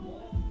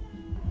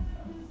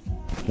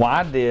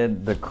Why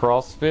did the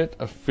CrossFit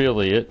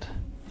affiliate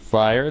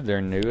fire their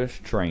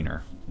newest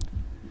trainer?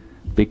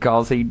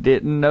 Because he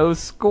didn't know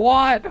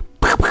squat.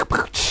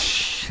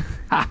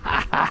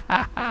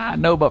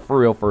 No, but for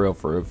real.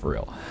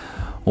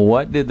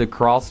 What did the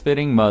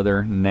CrossFitting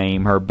mother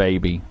name her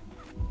baby?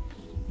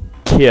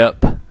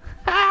 Kip.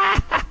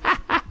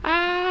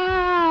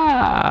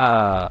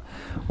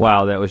 Wow,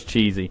 that was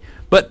cheesy.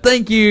 But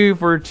thank you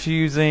for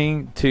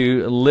choosing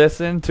to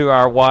listen to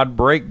our WOD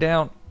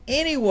breakdown.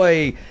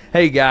 Anyway,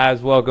 hey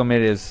guys, welcome.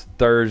 It is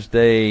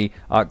Thursday,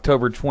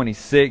 October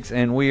 26th,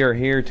 and we are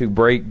here to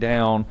break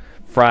down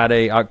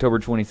Friday, October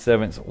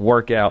 27th's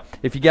workout.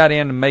 If you got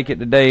in to make it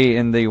today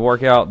in the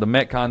workout, the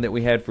Metcon that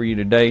we had for you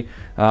today,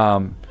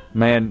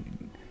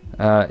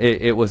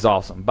 it was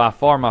awesome. By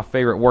far my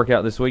favorite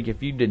workout this week.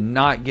 If you did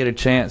not get a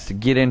chance to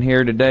get in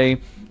here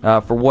today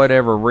for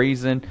whatever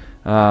reason,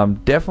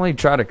 definitely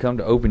try to come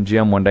to Open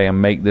Gym one day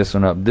and make this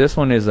one up. This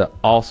one is an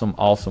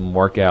awesome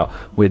workout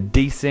with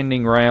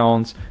descending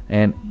rounds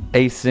and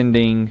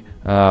ascending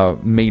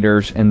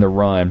meters in the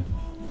run.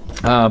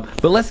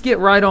 But let's get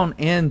right on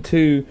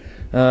into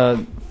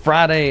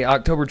Friday,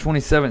 October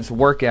 27th's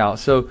workout.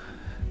 So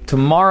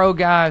tomorrow,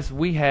 guys,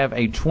 we have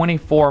a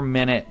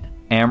 24-minute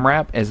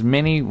AMRAP, as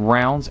many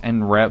rounds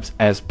and reps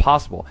as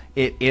possible.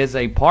 It is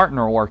a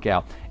partner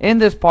workout. In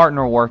this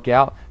partner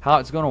workout, how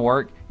it's going to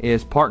work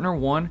is partner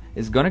one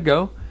is going to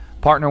go.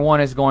 Partner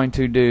one is going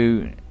to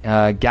do,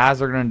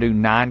 guys are going to do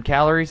 9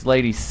 calories,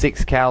 ladies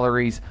 6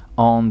 calories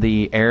on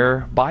the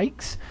air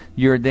bikes.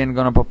 You're then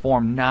going to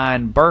perform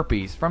 9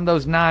 burpees. From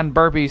those 9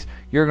 burpees,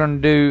 you're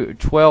going to do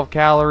 12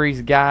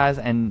 calories, guys,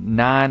 and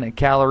 9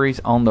 calories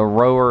on the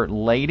rower,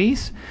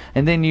 ladies.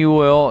 And then you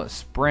will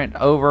sprint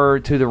over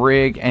to the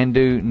rig and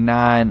do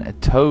 9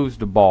 toes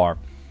to bar.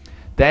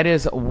 That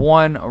is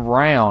one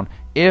round.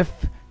 If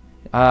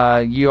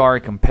you are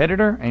a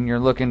competitor and you're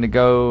looking to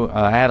go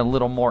add a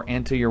little more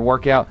into your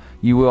workout,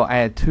 you will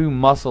add 2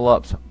 muscle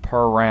ups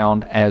per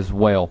round as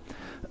well.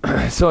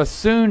 So as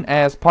soon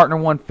as partner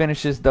 1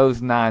 finishes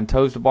those 9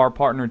 toes to bar,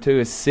 partner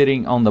 2 is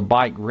sitting on the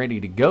bike ready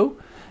to go,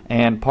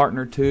 and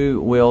partner 2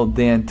 will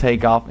then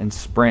take off and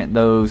sprint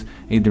those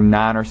either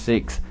 9 or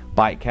 6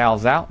 bike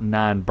cals out,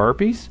 9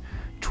 burpees,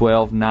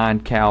 12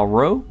 9-cal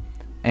row,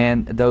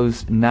 and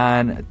those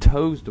 9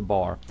 toes to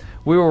bar.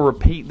 We will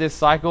repeat this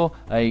cycle,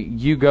 a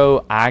you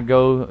go, I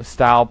go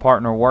style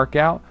partner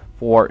workout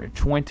for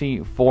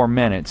 24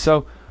 minutes.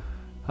 So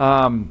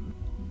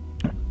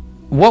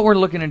what we're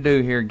looking to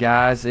do here,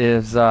 guys,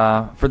 is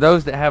for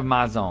those that have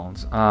my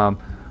zones,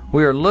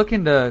 we are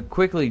looking to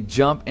quickly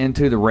jump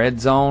into the red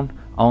zone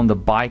on the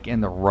bike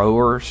and the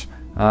rowers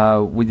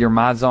with your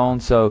my zone.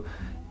 So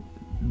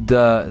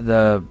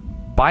the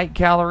bike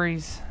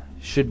calories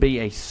should be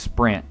a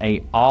sprint,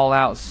 a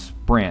all-out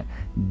sprint,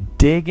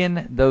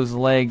 digging those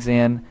legs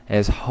in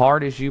as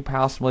hard as you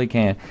possibly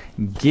can,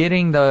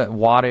 getting the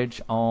wattage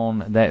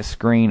on that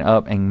screen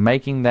up and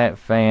making that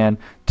fan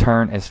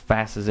turn as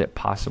fast as it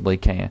possibly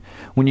can.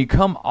 When you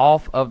come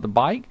off of the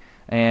bike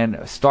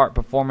and start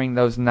performing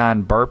those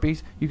 9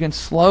 burpees, you can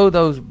slow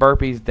those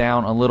burpees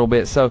down a little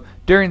bit. So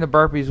during the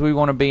burpees, we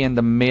want to be in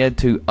the mid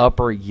to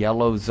upper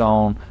yellow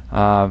zone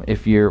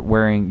if you're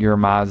wearing your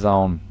my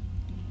zone.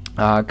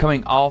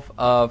 Coming off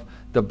of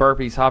the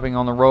burpees, hopping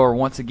on the rower,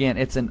 once again,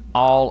 it's an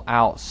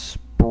all-out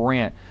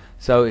sprint.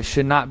 So it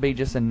should not be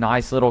just a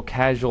nice little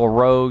casual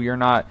row. You're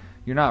not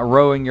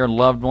rowing your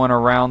loved one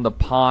around the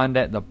pond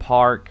at the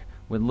park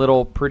with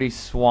little pretty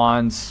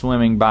swans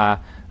swimming by.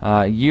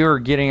 You're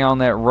getting on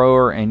that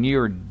rower and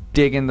you're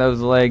digging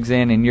those legs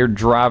in and you're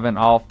driving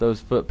off those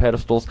foot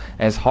pedestals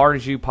as hard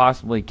as you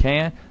possibly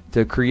can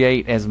to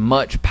create as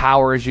much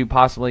power as you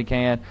possibly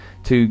can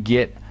to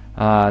get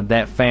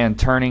that fan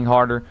turning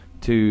harder,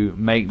 to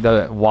make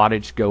the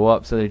wattage go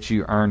up so that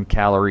you earn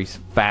calories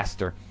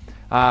faster.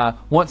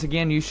 Once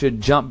again, you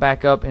should jump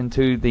back up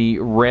into the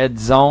red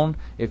zone.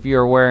 If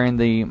you're wearing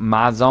the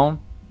my zone,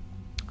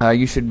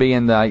 you should be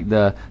in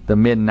the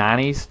mid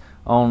 90s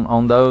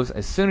on those.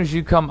 As soon as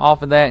you come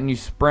off of that and you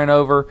sprint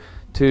over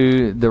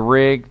to the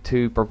rig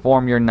to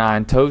perform your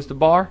 9 toes to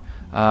bar,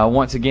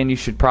 once again, you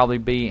should probably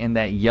be in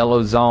that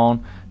yellow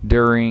zone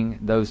during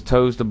those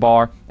toes to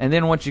bar. And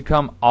then once you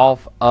come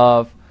off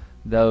of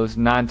those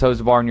 9 toes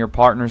to bar and your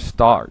partner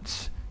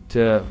starts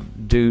to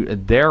do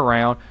their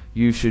round,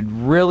 you should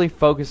really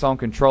focus on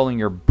controlling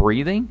your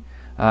breathing,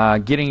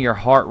 getting your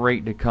heart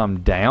rate to come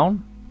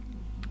down,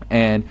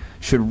 and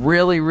should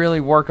really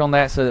work on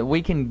that so that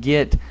we can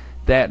get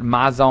that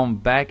my zone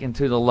back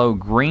into the low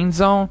green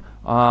zone,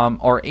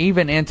 or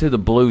even into the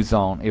blue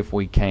zone if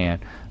we can.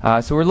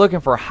 So we're looking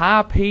for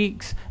high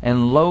peaks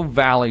and low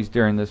valleys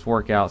during this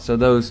workout. So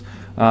those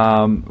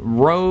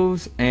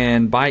rows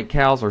and bike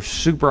cals are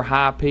super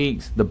high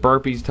peaks. The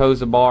burpees, toes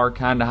to bar,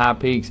 kind of high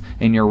peaks,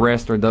 and your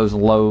rest are those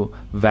low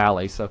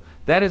valleys. So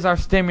that is our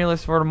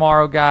stimulus for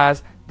tomorrow,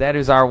 guys. That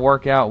is our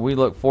workout. We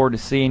look forward to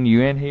seeing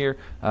you in here.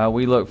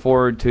 We look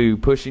forward to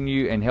pushing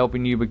you and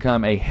helping you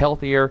become a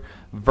healthier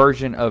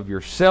version of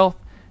yourself.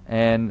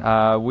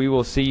 And we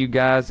will see you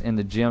guys in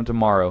the gym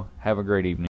tomorrow. Have a great evening.